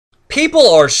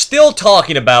People are still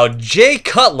talking about Jay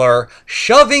Cutler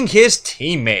shoving his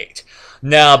teammate.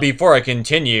 Now, before I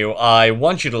continue, I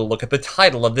want you to look at the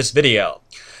title of this video.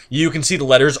 You can see the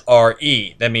letters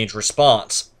RE, that means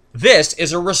response. This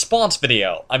is a response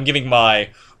video. I'm giving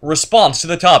my response to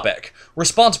the topic.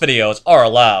 Response videos are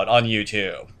allowed on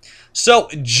YouTube. So,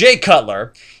 Jay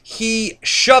Cutler, he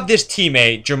shoved his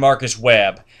teammate, J'Marcus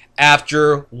Webb,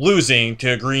 after losing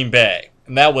to Green Bay.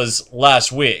 And that was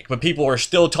last week, but people are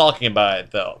still talking about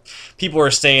it, though. People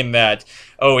are saying that,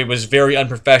 oh, he was very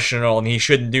unprofessional and he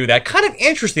shouldn't do that. Kind of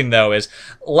interesting, though, is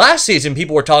last season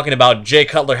people were talking about Jay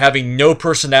Cutler having no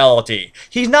personality.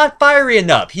 He's not fiery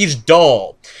enough. He's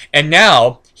dull. And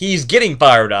now he's getting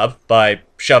fired up by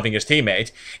shoving his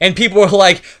teammate, and people are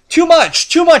like, too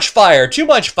much fire, too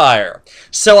much fire.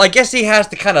 So I guess he has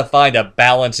to kind of find a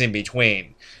balance in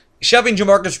between. Shoving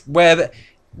J'Marcus Webb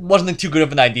wasn't too good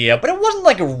of an idea, but it wasn't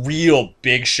like a real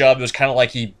big shove. It was kind of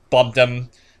like he bumped him,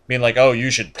 being like, oh, you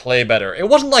should play better. It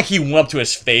wasn't like he went up to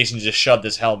his face and just shoved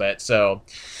his helmet, so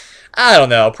I don't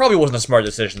know. Probably wasn't a smart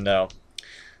decision, though.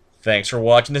 Thanks for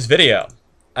watching this video.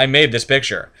 I made this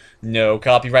picture. No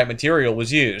copyright material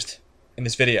was used in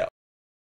this video.